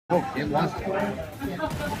Oh, it wants to.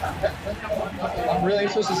 I'm really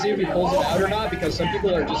interested to see if he pulls it out or not, because some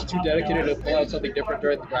people are just too dedicated to pull out something different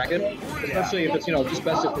during the bracket. Especially if it's, you know, just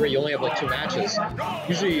best of 3, you only have like 2 matches.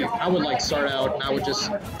 Usually I would like start out and I would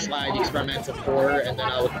just try the experimental 4 and then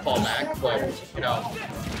I would fall back, but you know,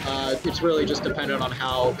 it's really just dependent on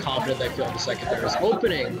how confident they feel in the secondaries.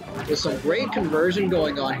 Opening with some great conversion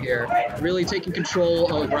going on here, really taking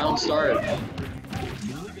control of round start.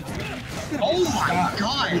 Oh my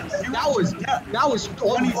god! That was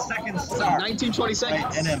 20 seconds start. 19, 20 seconds.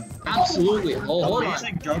 Right, and then absolutely. Oh, hold on.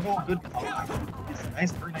 Amazing juggle, good power. It's a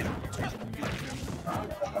nice grenade.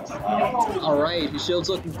 Alright, your shield's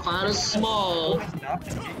looking kind of small.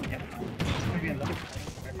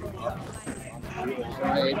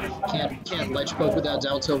 Right, can't ledge poke with that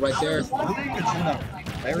down tilt right there.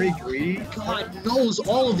 Very greedy. God knows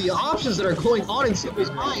all of the options that are going on in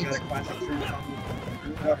Cybil's mind.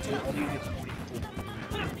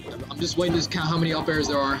 I'm just waiting to count how many up airs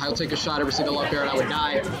there are. I'll take a shot every single up air and I would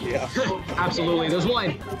die. Yeah. Absolutely, there's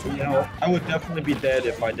one. You know, I would definitely be dead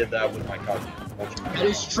if I did that with my cousin. That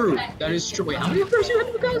is true. That is true. Wait, how many up airs you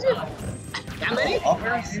had with cousin? That many? Up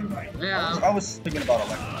airs? Yeah. I was thinking about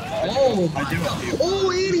it. Oh my god.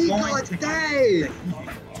 Oh, and he got that!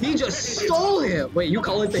 He just stole him! Wait, you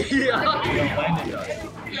call it the... Yeah.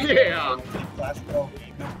 Yeah.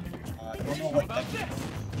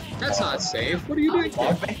 That's not safe. What are you doing?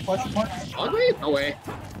 Ugly? No way.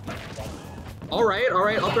 Alright,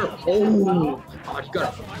 up there. Oh, God, you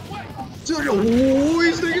got it. Oh,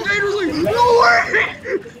 he's thinking dangerously. No way!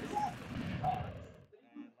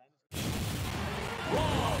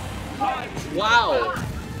 Wow.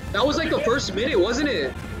 That was like the first minute, wasn't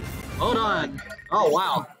it? Hold on. Oh,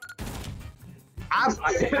 wow.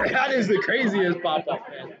 That is the craziest pop-up,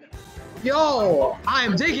 man. Yo, I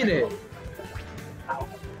am digging it.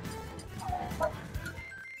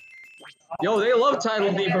 Yo, they love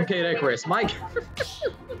title D from Kate Icarus. Mike.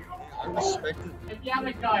 I respect it. If you have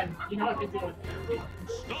a gun, you know what to do.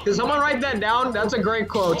 Can someone write that down? That's a great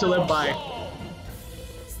quote to live by.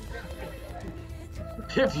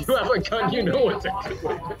 If you have a gun, you know what to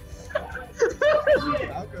do.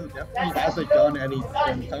 Falco definitely has a gun, and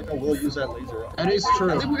Falco will use that laser. That is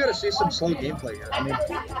true. I think we gotta see some slow gameplay here. I mean,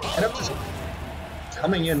 and I'm just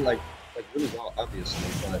coming in like really well,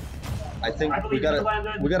 obviously, but I think we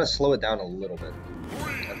gotta slow it down a little bit.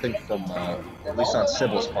 I think from at least on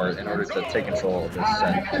Cybil's part, in order to take control of this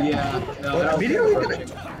set. Yeah. No, but immediately gonna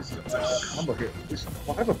combo here. There's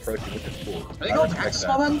 5 approaching, which is cool. Are they going back to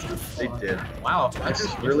small them? They did. Wow, I'm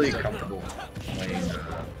just really comfortable playing.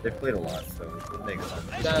 They've played a lot, so it makes sense.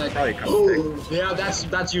 Probably ooh, yeah,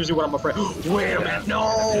 that's usually what I'm afraid. Wait a minute,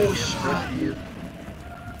 no!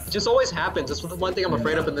 It just always happens. That's the one thing I'm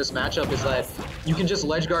afraid of in this matchup is that you can just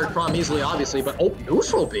ledge guard Chrom easily, obviously, but oh,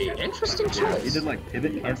 neutral B, interesting choice. Yeah, he did like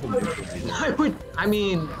pivot, cancel, neutral B. I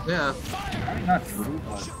mean, yeah. Not true,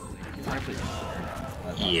 but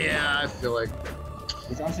yeah, I feel like.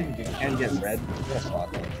 He's honestly can get red.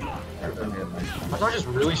 My dodge is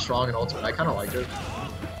really strong in ultimate. I kind of like it.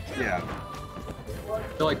 Yeah. I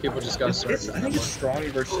feel like people just gotta start. I think it's strong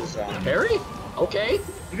versus parry? Okay. I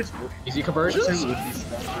think it's easy conversions? It would be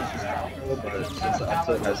strong versus Falco, but since the up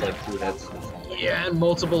tilt has like 2 hits. Yeah, and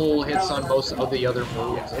multiple hits on most of the other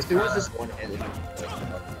moves. If it was just 1 hit,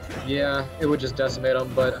 yeah, it would just decimate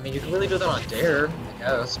them. But I mean, you can really do that on Dare, I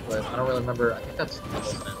guess. But I don't really remember. I think that's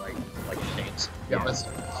like chains. Yeah, that's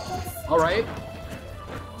all right.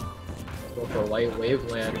 Go for a light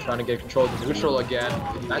waveland, trying to get control of the neutral again.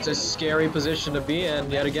 That's a scary position to be in.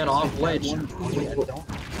 Yet again, off ledge.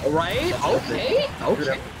 Alright, okay.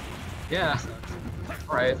 Yeah.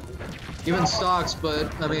 Alright. Even stocks, but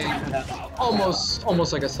I mean,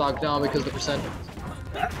 almost like a stock down because the percent.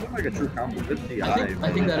 That looked like a true combo with DI.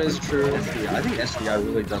 I think that is true. SDI. I think SDI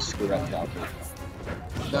really does screw up Falco.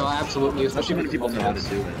 No, absolutely. Especially when people know how to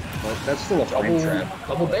do it. But that's still a frame trap.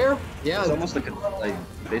 Double bear? Yeah. It's almost like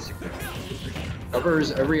basically.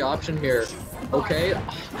 Covers every option here. Okay. Oh,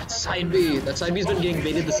 that's side B. That side B's been getting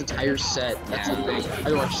baited this entire set. That's the thing.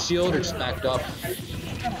 Either on shield or just backed up.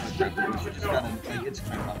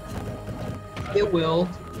 It will.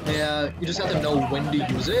 Yeah, you just have to know when to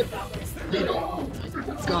use it.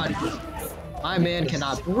 God, my man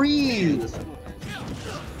cannot breathe.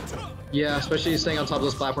 Yeah, especially staying on top of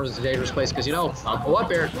those platforms is a dangerous place because, you know, I'll go up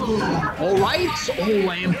there. All right. Oh,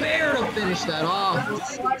 and Bear to finish that off.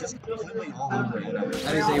 That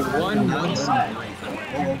is a 1-1 side.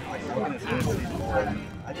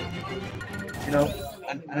 You know,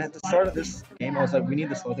 and at the start of this game, I was like, we need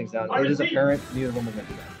to slow things down. It is apparent neither of them are going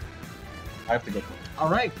to do that. I have to go for it. All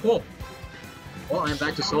right, cool. Well, I'm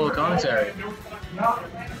back to solo commentary.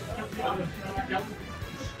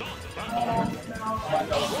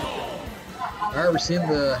 Alright, we're seeing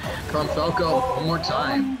the Chrom Falco one more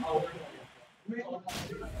time.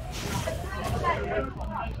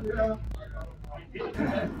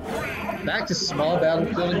 Back to small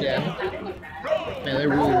battlefield again. Man, they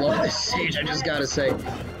really love this stage, I just gotta say.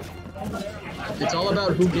 It's all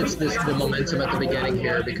about who gets the momentum at the beginning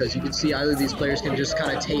here, because you can see either of these players can just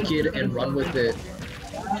kind of take it and run with it.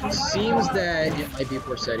 It seems that it might be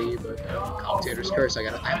Forsetti, but you know, commentator's curse.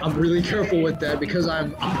 I'm really careful with that because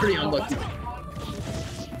I'm pretty unlucky.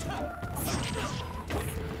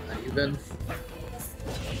 Not even.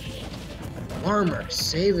 Armor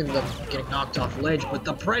saving them from getting knocked off ledge, but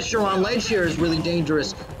the pressure on ledge here is really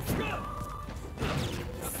dangerous.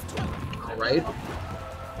 All right.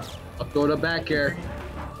 Up go to back air.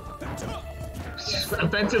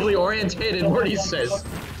 Offensively orientated, Morty says.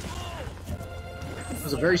 It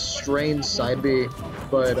was a very strange side B,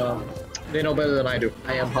 but they know better than I do.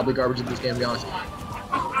 I am probably garbage at this game, to be honest.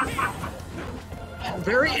 I'm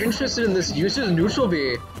very interested in this usage of neutral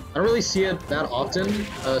B. I don't really see it that often,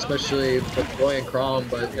 especially with Roy and Chrom,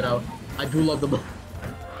 but you know, I do love the move.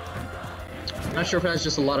 I'm not sure if that's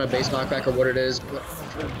just a lot of base knockback or what it is, but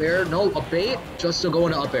there, no, a bait, just to go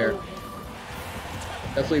into up air.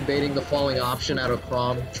 Definitely baiting the falling option out of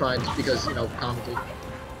Chrom, trying to, because, you know,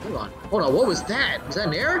 hold on, what was that? Was that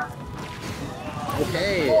an air?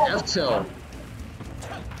 Okay, F-tilt.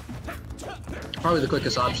 Probably the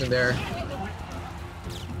quickest option there.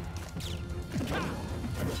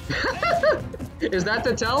 Is that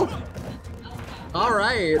the tell?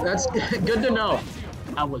 Alright, that's good to know.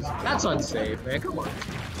 That's unsafe, man, come on.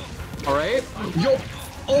 Alright, yo,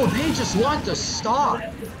 oh, they just want to stop.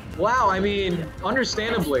 Wow, I mean,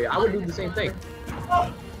 understandably, I would do the same thing.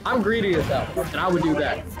 I'm greedy as hell, and I would do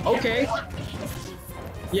that. Okay.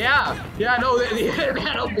 Yeah, no,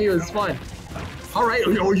 that up B was fun. Alright,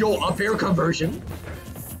 yo, up air conversion.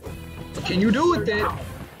 What can you do with it?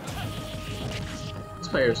 These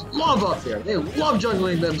players love up there. They love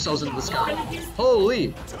juggling themselves into the sky.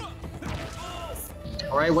 Holy.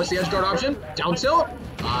 Alright, what's the edge guard option? Down tilt?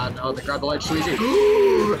 No, they grab the ledge too easy.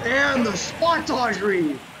 Ooh, and the spot dodge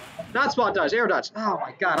read. Not spot dodge, air dodge. Oh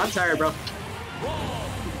my god, I'm tired, bro.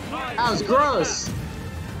 That was gross.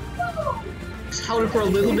 Just held it for a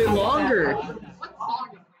little bit longer.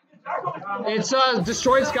 It's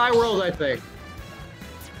Destroyed Sky World, I think.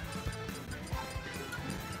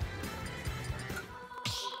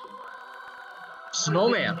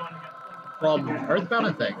 Snowman from Earthbound,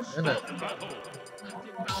 I think, isn't it?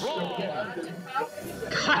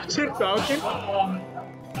 Captain Falcon?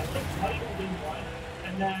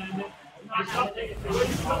 And then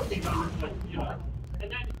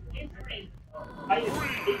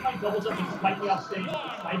if I double jump slightly off stage,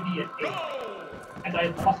 I'd be at 8. And I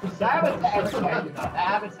lost the sabotage.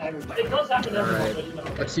 It does happen every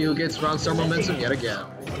once. Let's see who gets round star momentum yet again.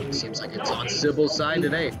 Seems like it's on Cybil's side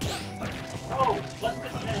today.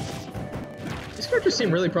 These characters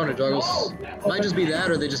seem really prone to juggles. Might just be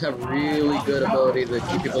that, or they just have really good ability to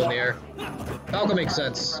keep people in the air. Falco makes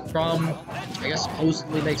sense. Chrom, I guess,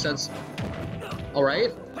 supposedly makes sense. All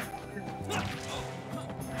right.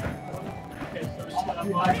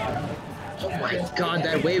 Oh my god,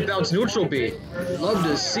 that wave bounce neutral B. Love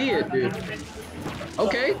to see it, dude.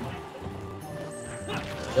 Okay.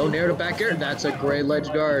 No nair to back air. That's a great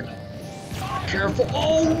ledge guard. Careful.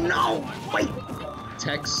 Oh no! Wait.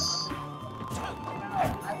 Tex.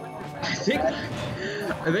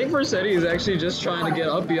 I think Forsetti is actually just trying to get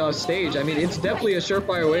up B off stage. I mean, it's definitely a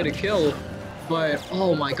surefire way to kill, but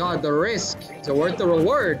oh my god, the risk. It's worth the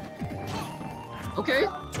reward. Okay.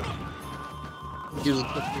 Gives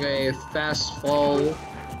a fast fall.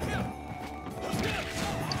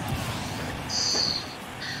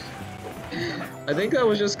 I think that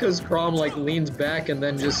was just because Chrom like leans back and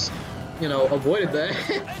then just, you know, avoided that.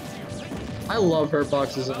 I love hurt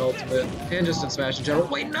boxes in Ultimate and just in Smash in general.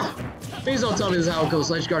 Wait, no! Please don't tell me this is how it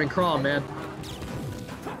goes. Ledge guarding Chrom, man.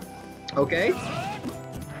 Okay.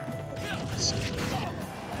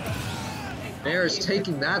 Nair is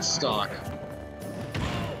taking that stock.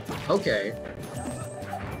 Okay.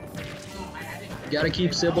 Gotta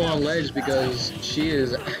keep Cybil on ledge because she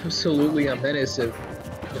is absolutely a menace if,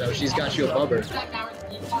 you know, she's got you above her.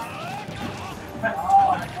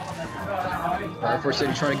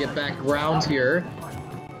 Forsetti trying to get back ground here.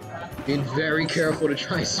 Being very careful to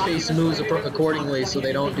try space moves accordingly so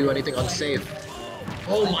they don't do anything unsafe.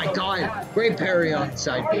 Oh my god! Great parry on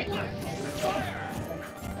side B.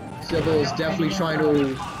 Cybil is definitely trying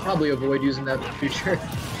to probably avoid using that in the future.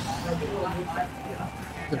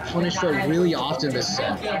 been punished for it really often this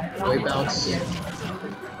set. Way bounce.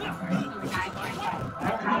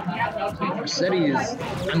 Cities,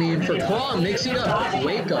 I mean, for Chrom, mixing up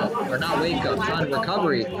wake up, or not wake up, trying to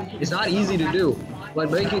recovery is not easy to do. But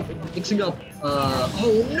mixing up,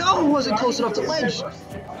 oh no, wasn't close enough to ledge.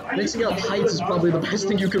 Mixing up heights is probably the best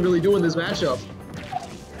thing you can really do in this matchup.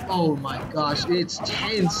 Oh my gosh, it's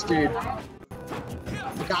tense, dude.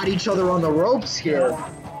 Got each other on the ropes here.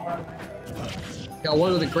 Got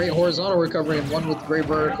one with a great horizontal recovery and one with great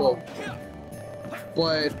vertical.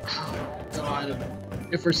 But, God,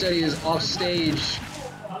 if Rossetti is off stage,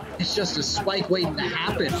 it's just a spike waiting to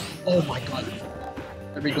happen. Oh my God.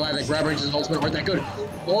 I'd be glad that grab ranges and ultimate aren't that good.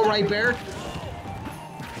 All right, Bear.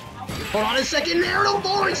 Hold on a second, there, no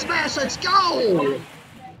forward smash, let's go!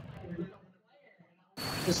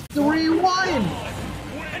 It's 3-1!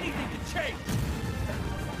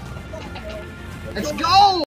 Let's go!